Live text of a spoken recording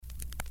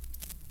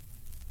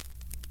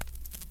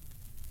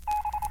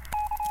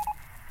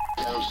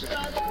The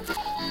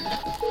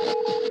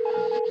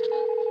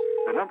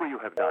number you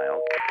have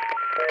dialed.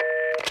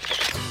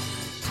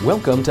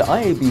 Welcome to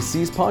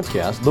IABC's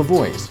podcast, The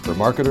Voice, for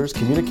marketers,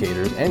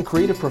 communicators, and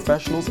creative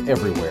professionals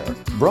everywhere.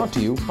 Brought to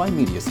you by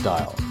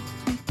MediaStyle.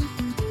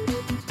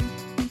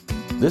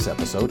 This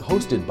episode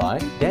hosted by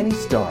Danny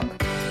Starr.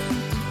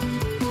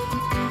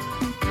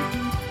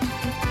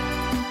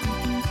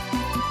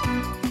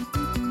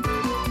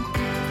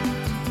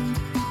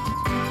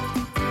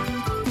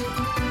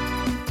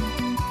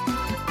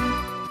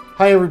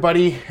 Hi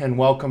everybody, and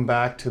welcome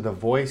back to The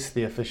Voice,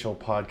 the official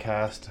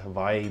podcast of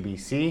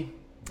IABC.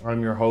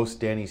 I'm your host,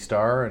 Danny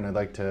Starr, and I'd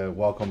like to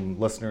welcome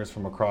listeners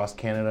from across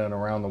Canada and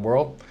around the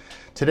world.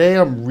 Today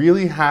I'm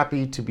really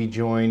happy to be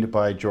joined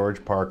by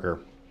George Parker.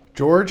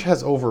 George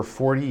has over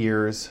 40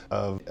 years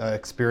of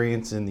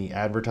experience in the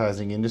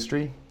advertising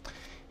industry.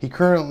 He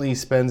currently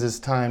spends his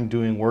time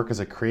doing work as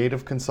a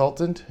creative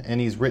consultant,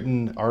 and he's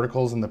written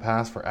articles in the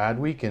past for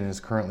Adweek and is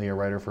currently a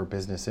writer for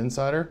Business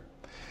Insider.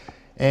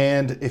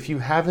 And if you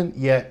haven't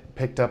yet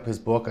picked up his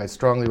book, I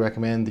strongly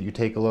recommend that you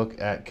take a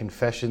look at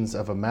Confessions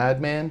of a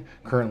Madman,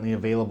 currently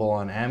available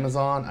on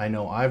Amazon. I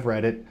know I've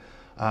read it,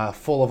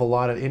 full of a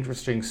lot of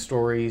interesting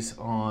stories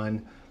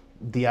on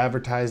the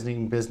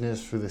advertising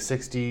business through the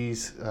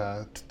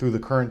 60s, through the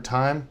current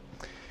time.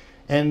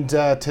 And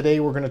today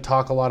we're going to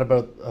talk a lot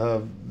about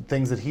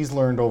things that he's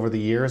learned over the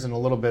years and a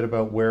little bit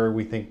about where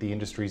we think the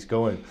industry's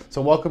going.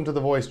 So welcome to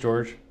The Voice,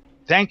 George.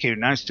 Thank you.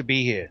 Nice to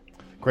be here.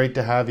 Great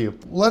to have you.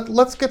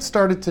 Let's get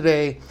started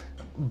today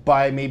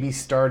by maybe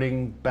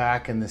starting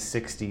back in the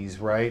 60s,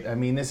 right? I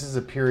mean, this is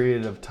a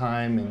period of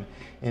time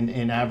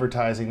in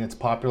advertising that's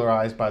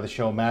popularized by the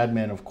show Mad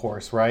Men, of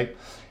course, right?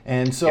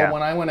 And so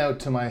when I went out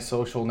to my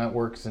social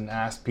networks and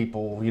asked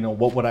people,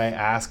 what would I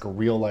ask a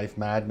real-life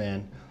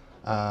madman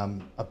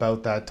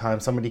about that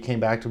time, somebody came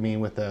back to me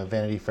with a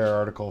Vanity Fair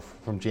article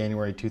from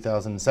January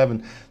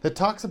 2007 that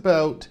talks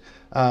about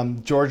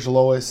George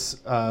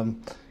Lois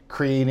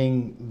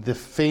creating the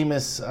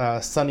famous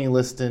Sonny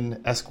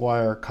Liston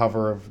Esquire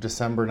cover of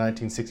December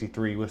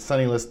 1963 with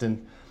Sonny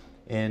Liston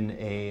in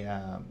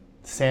a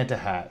Santa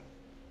hat.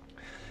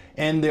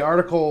 And the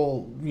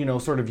article,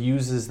 sort of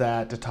uses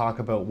that to talk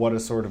about what a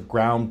sort of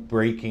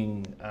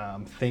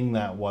groundbreaking thing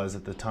that was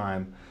at the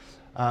time.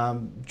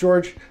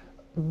 George,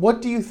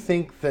 what do you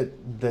think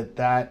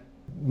that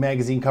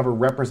magazine cover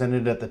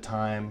represented at the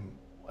time,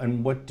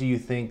 and what do you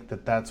think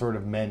that sort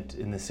of meant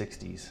in the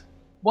 60s?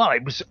 Well,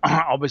 it was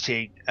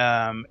obviously,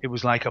 it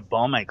was like a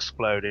bomb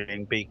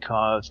exploding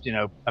because,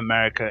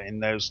 America in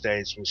those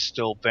days was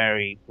still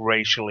very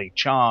racially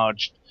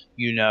charged,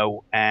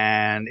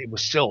 and it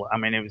was still,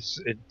 it was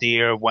the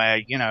era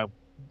where,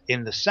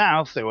 in the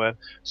South, there were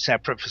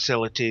separate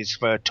facilities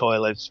for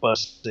toilets,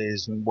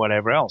 buses, and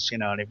whatever else,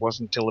 and it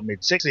wasn't until the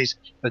mid-60s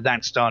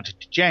that started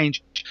to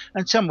change.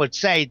 And some would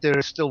say there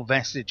are still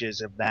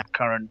vestiges of that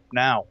current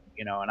now,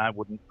 and I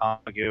wouldn't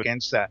argue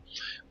against that.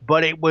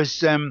 But it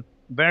was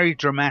very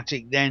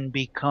dramatic then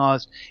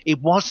because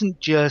it wasn't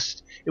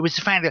just, it was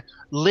the fact that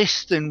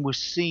Liston was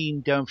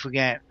seen, don't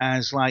forget,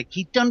 as like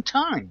he'd done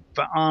time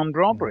for armed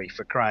robbery,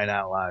 for crying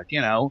out loud,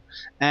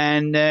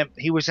 and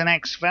he was an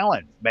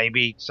ex-felon.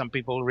 Maybe some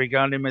people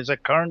regard him as a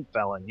current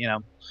felon,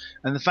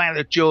 and the fact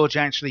that George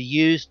actually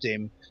used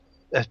him,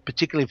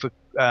 particularly for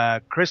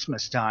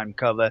Christmas time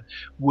cover,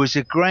 was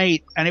a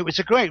great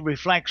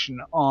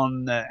reflection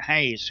on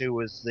Hayes, who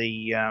was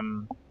the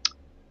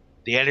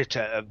editor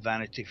of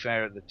Vanity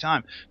Fair at the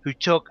time, who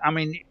took,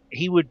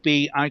 he would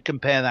be, I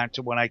compare that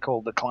to what I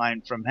call the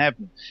client from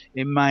heaven.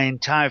 In my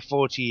entire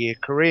 40-year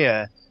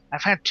career,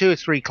 I've had 2 or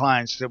 3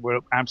 clients that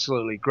were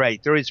absolutely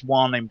great. There is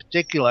one in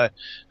particular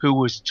who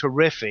was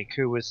terrific,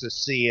 who was the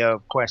CEO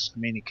of Quest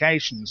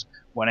Communications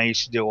when I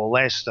used to do all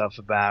their stuff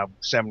about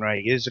 7 or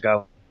 8 years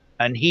ago.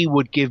 And he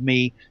would give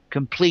me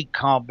complete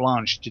carte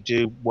blanche to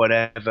do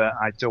whatever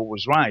I thought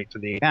was right for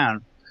the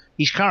account.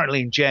 He's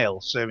currently in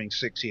jail serving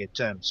 6-year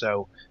term,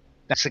 so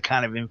that's the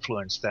kind of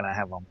influence that I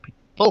have on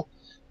people,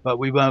 but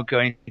we won't go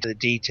into the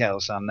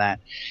details on that.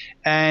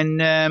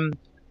 And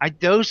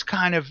those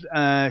kind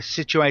of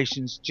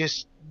situations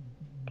just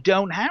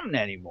don't happen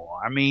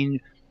anymore.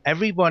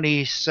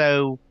 Everybody is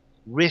so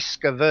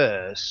risk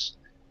averse,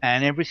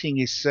 and everything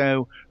is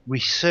so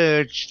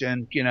researched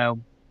and,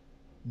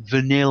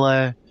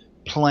 vanilla,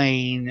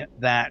 plain,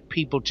 that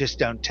people just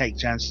don't take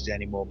chances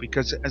anymore.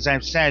 Because, as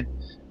I've said,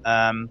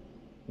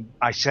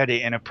 I said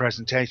it in a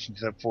presentation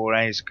to the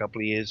 4As a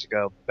couple of years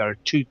ago. There are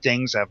 2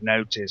 things I've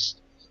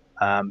noticed.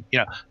 A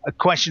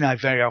question I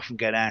very often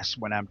get asked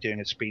when I'm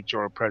doing a speech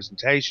or a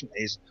presentation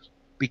is,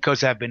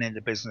 because I've been in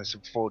the business for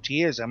 40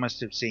 years, I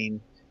must have seen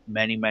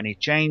many, many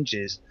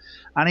changes.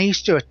 And I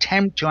used to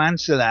attempt to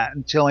answer that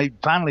until it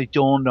finally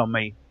dawned on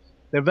me.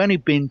 There have only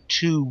been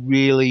 2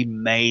 really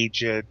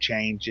major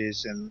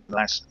changes in the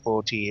last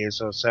 40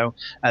 years or so.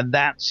 And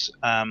that's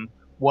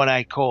what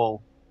I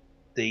call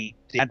the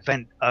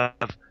advent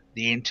of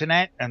the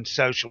internet and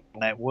social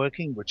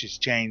networking, which has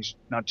changed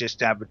not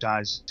just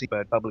advertising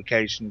but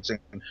publications and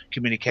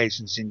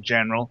communications in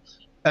general,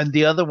 And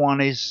the other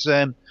one is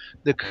the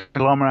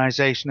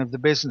conglomerization of the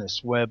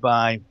business,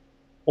 whereby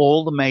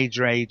all the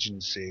major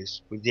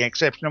agencies, with the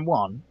exception of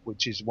one,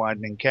 which is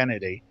Wieden &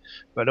 Kennedy,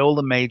 but all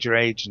the major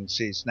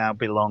agencies now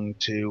belong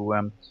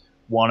to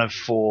one of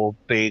four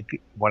big,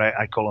 what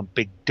I call them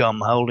big dumb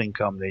holding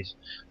companies.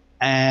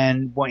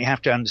 And what you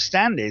have to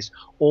understand is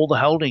all the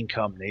holding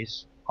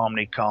companies,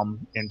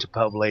 Omnicom,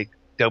 Interpublic,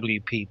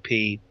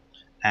 WPP,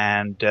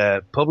 and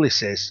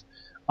Publicis,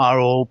 are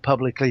all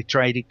publicly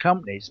traded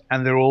companies,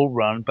 and they're all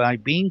run by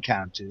bean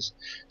counters.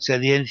 So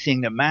the only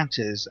thing that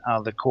matters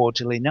are the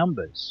quarterly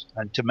numbers.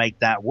 And to make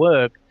that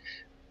work,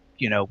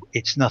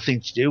 it's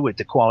nothing to do with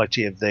the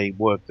quality of the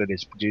work that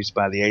is produced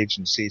by the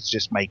agency. It's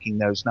just making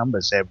those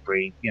numbers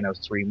every,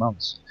 3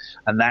 months.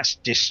 And that's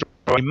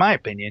in my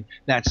opinion,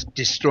 that's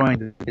destroying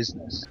the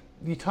business.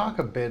 You talk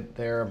a bit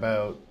there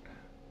about,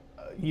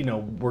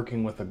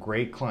 working with a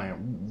great client.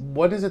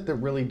 What is it that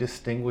really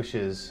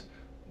distinguishes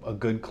a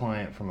good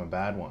client from a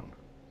bad one?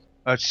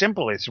 It's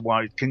simple. It's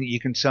you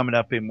can sum it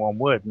up in one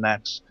word, and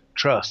that's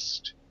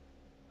trust.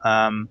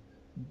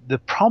 The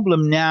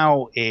problem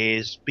now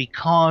is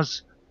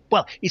because,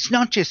 it's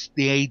not just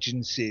the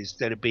agencies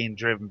that are being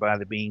driven by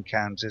the bean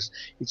counters.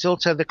 It's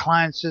also the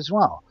clients as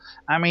well.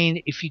 I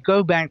mean, if you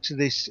go back to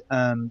this,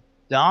 the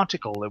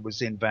article that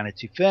was in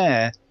Vanity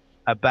Fair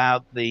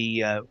about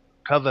the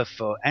cover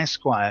for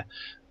Esquire,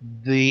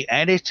 the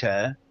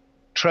editor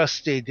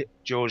trusted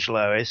George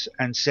Lois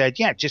and said,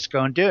 yeah, just go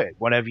and do it,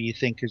 whatever you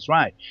think is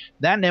right.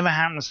 That never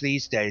happens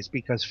these days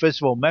because,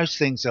 first of all, most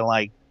things are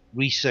like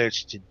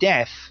researched to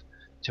death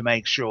to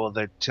make sure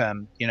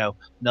that,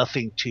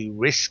 nothing too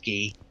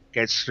risky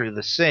gets through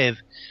the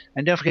sieve.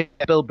 And don't forget,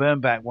 Bill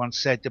Bernbach once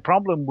said, the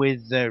problem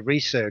with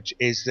research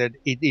is that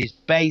it is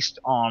based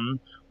on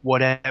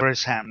whatever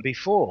has happened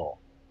before.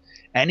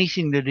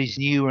 Anything that is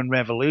new and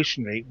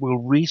revolutionary will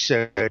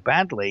research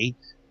badly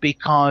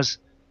because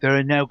there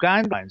are no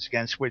guidelines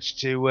against which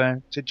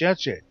to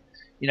judge it.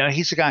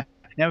 He's a guy.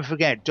 Never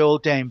forget Doyle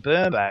Dane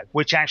Bernbach,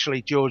 which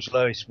actually George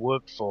Lois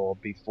worked for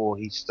before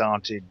he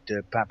started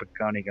Papert,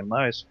 Koenig and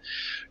Lois.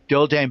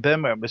 Doyle Dane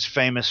Bernbach was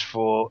famous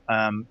for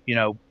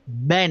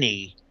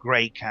many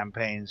great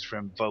campaigns,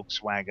 from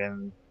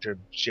Volkswagen to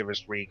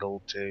Chivas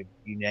Regal to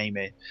you name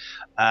it.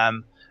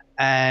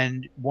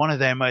 And one of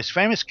their most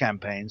famous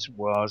campaigns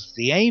was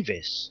the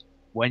Avis.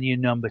 When you're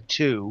number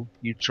two,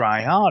 you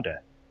try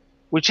harder,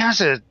 which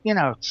has a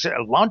sort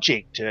of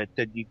logic to it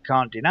that you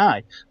can't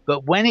deny.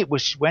 But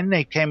when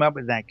they came up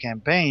with that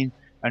campaign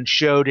and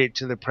showed it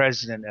to the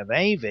president of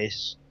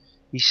Avis,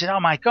 he said, "Oh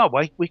my God,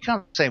 we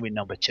can't say we're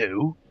number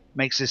two.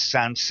 Makes us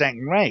sound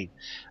second rate."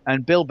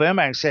 And Bill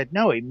Bernbach said,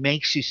 "No, it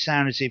makes you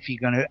sound as if you're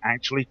going to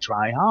actually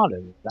try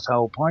harder. That's the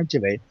whole point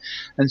of it."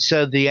 And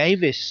so the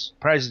Avis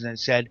president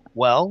said,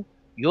 "Well,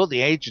 you're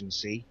the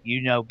agency.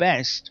 You know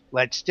best.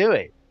 Let's do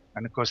it."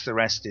 And of course, the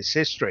rest is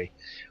history.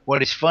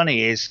 What is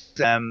funny is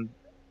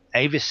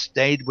Avis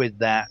stayed with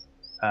that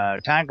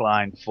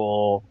tagline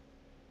for,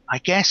 I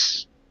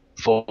guess,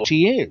 40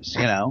 years,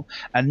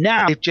 and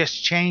now they've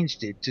just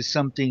changed it to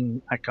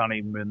something, I can't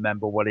even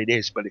remember what it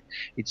is, but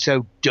it's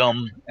so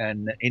dumb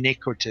and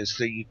iniquitous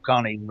that you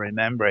can't even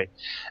remember it.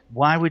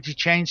 Why would you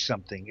change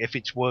something if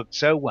it's worked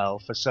so well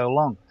for so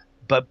long?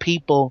 But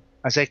people,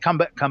 as I come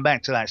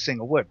back to that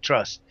single word,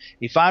 trust.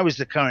 If I was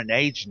the current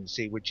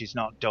agency, which is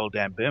not Doyle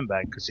Dane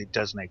Bernbach because it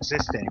doesn't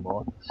exist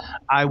anymore,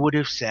 I would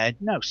have said,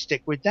 no,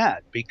 stick with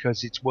that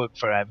because it's worked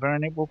forever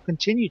and it will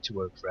continue to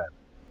work forever.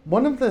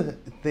 One of the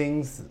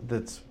things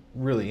that's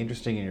really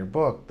interesting in your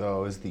book,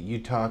 though, is that you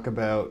talk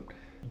about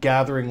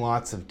gathering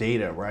lots of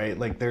data, right?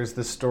 Like there's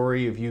the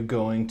story of you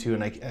going to,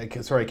 and I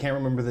can't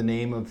remember the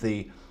name of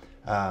the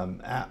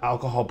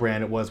alcohol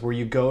brand it was, where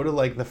you go to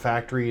like the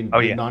factory,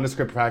 the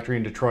nondescript factory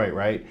in Detroit,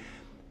 right?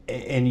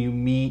 And you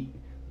meet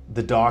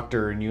the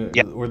doctor, and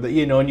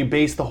and you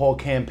base the whole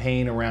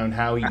campaign around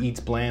how he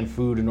eats bland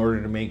food in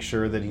order to make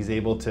sure that he's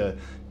able to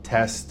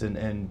test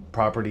and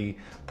properly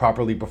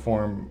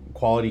perform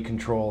quality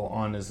control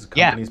on his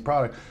company's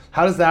product.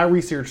 How does that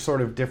research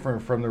sort of differ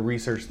from the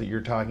research that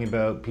you're talking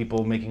about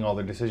people making all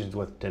their decisions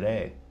with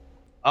today?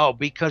 Oh,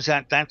 because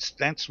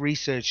that's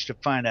research to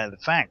find out the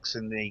facts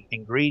and the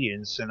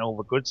ingredients and all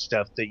the good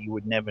stuff that you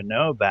would never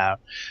know about.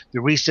 The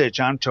research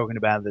I'm talking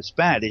about that's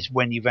bad is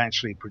when you've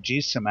actually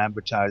produced some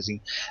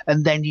advertising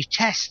and then you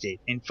test it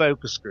in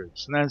focus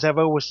groups. And as I've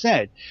always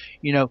said,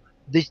 an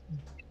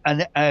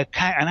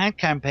ad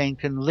campaign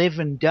can live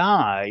and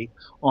die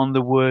on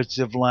the words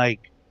of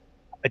like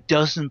a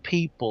dozen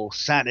people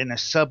sat in a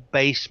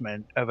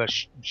sub-basement of a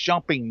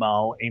shopping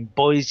mall in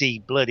Boise,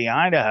 bloody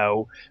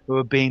Idaho, who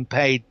are being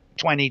paid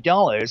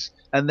 $20,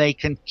 and they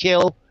can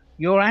kill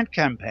your ad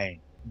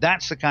campaign.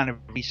 That's the kind of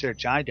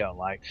research I don't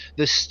like.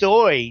 The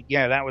story,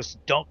 that was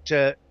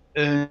Dr.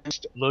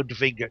 Ernst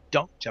Ludwig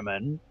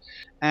Doctermann,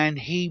 and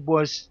he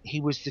was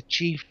the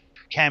chief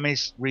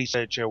chemist,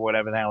 researcher,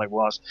 whatever the hell it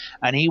was,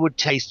 and he would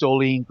taste all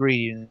the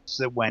ingredients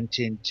that went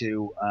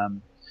into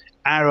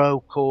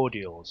Arrow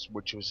Cordials,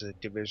 which was a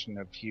division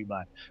of Hugh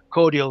Line.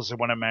 Cordials are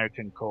what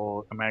Americans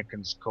call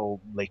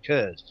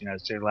liqueurs,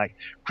 so like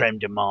creme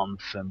de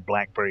menthe and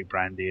blackberry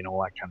brandy and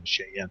all that kind of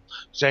shit. Yeah.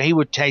 So he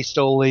would taste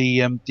all the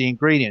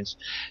ingredients.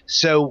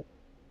 So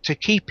to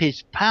keep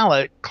his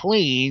palate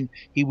clean,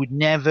 he would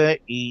never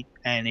eat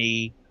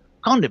any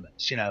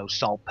condiments,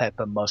 salt,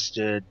 pepper,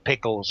 mustard,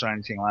 pickles, or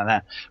anything like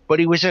that. But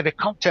he was at a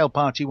cocktail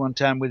party one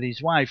time with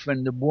his wife,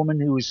 and the woman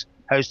who was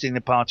hosting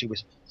the party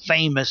was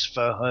famous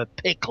for her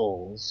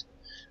pickles,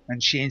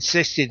 and she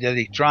insisted that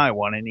he try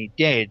one, and he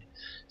did.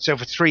 So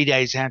for 3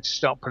 days, he had to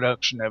stop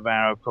production of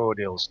Arrow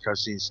Cordials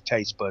because his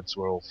taste buds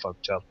were all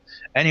fucked up.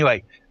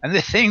 Anyway, and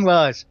the thing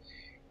was,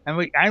 and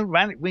we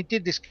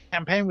did this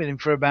campaign with him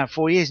for about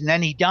 4 years, and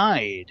then he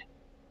died.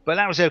 But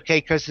that was okay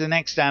because the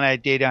next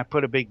ad I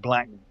put a big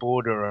black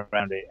border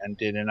around it and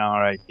did an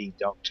RIP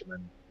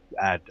document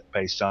ad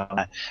based on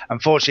that.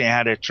 Unfortunately, I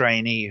had a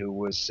trainee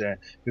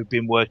who'd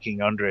been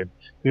working under him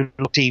who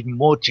looked even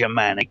more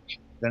Germanic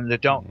than the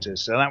doctor,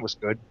 so that was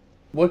good.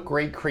 What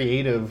great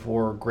creative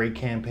or great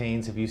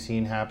campaigns have you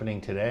seen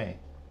happening today?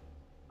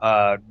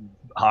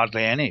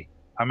 Hardly any.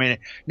 I mean,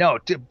 no.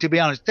 To be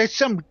honest, there's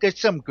some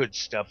good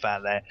stuff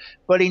out there,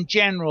 but in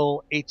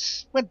general,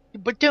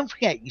 but don't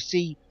forget, you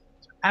see.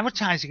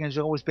 Advertising has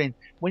always been,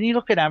 when you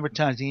look at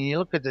advertising, you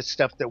look at the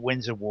stuff that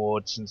wins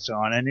awards and so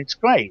on, and it's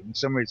great, and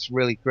some of it's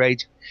really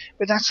great,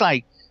 but that's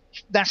the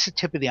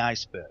tip of the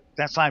iceberg.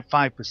 That's like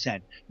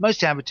 5%.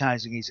 Most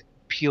advertising is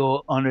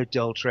pure,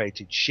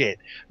 unadulterated shit.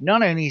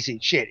 Not only is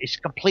it shit, it's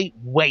a complete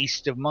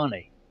waste of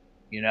money,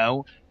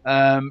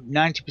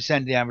 90%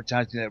 of the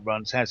advertising that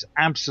runs has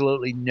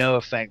absolutely no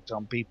effect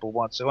on people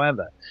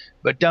whatsoever.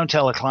 But don't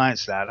tell the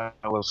clients that, I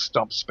will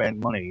stop spending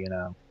money,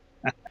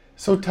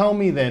 So tell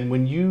me then,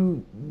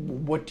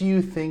 what do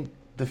you think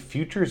the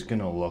future is going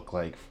to look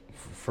like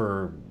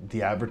for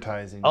the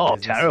advertising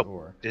business?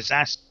 Terrible.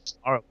 Disaster.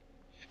 Horrible.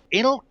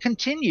 It'll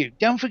continue.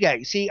 Don't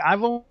forget. See,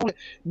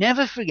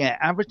 never forget,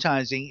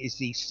 advertising is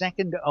the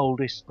second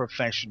oldest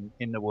profession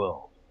in the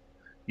world.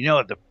 You know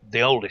what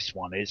the oldest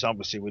one is,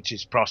 obviously, which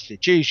is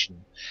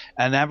prostitution.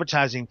 And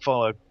advertising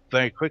followed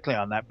very quickly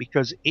on that,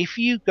 because if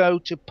you go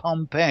to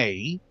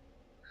Pompeii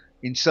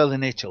in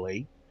southern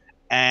Italy,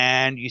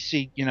 and you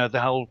see, the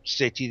whole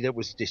city that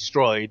was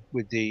destroyed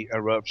with the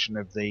eruption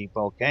of the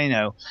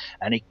volcano,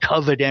 and it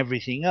covered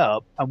everything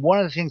up. And one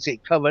of the things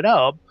it covered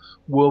up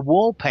were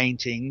wall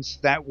paintings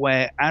that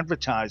were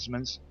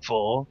advertisements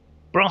for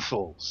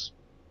brothels.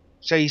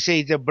 So you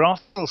see, the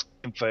brothels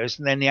came first,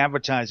 and then the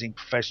advertising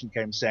profession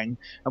came second,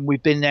 and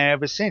we've been there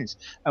ever since.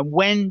 And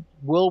when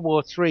World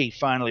War III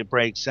finally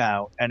breaks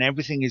out and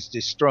everything is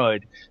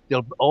destroyed,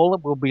 all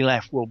that will be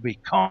left will be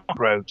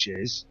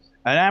cockroaches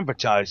and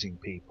advertising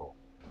people.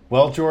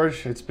 Well,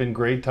 George, it's been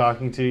great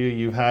talking to you.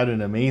 You've had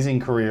an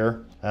amazing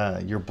career.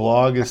 Your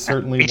blog is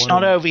certainly it's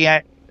not over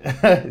yet.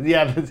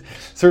 Yeah, it's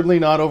certainly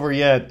not over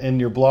yet.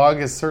 And your blog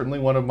is certainly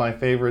one of my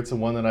favorites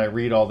and one that I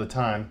read all the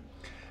time,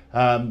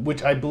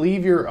 which I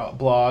believe your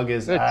blog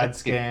is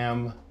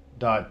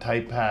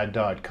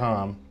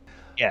adscam.typepad.com.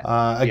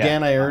 Yeah.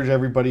 Again, I urge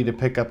everybody to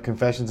pick up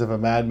Confessions of a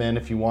Madman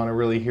if you want to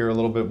really hear a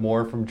little bit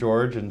more from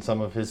George and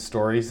some of his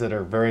stories that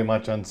are very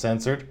much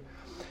uncensored.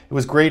 It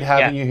was great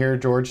having you here,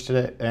 George,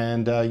 today,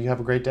 and you have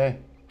a great day.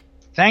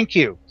 Thank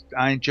you.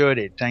 I enjoyed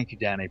it. Thank you,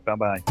 Danny.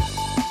 Bye-bye.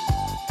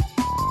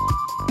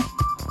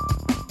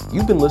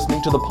 You've been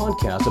listening to the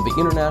podcast of the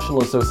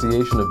International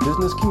Association of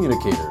Business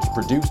Communicators,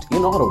 produced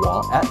in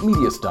Ottawa at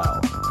Media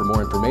Style. For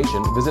more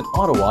information, visit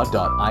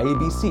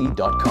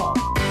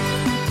ottawa.iabc.com.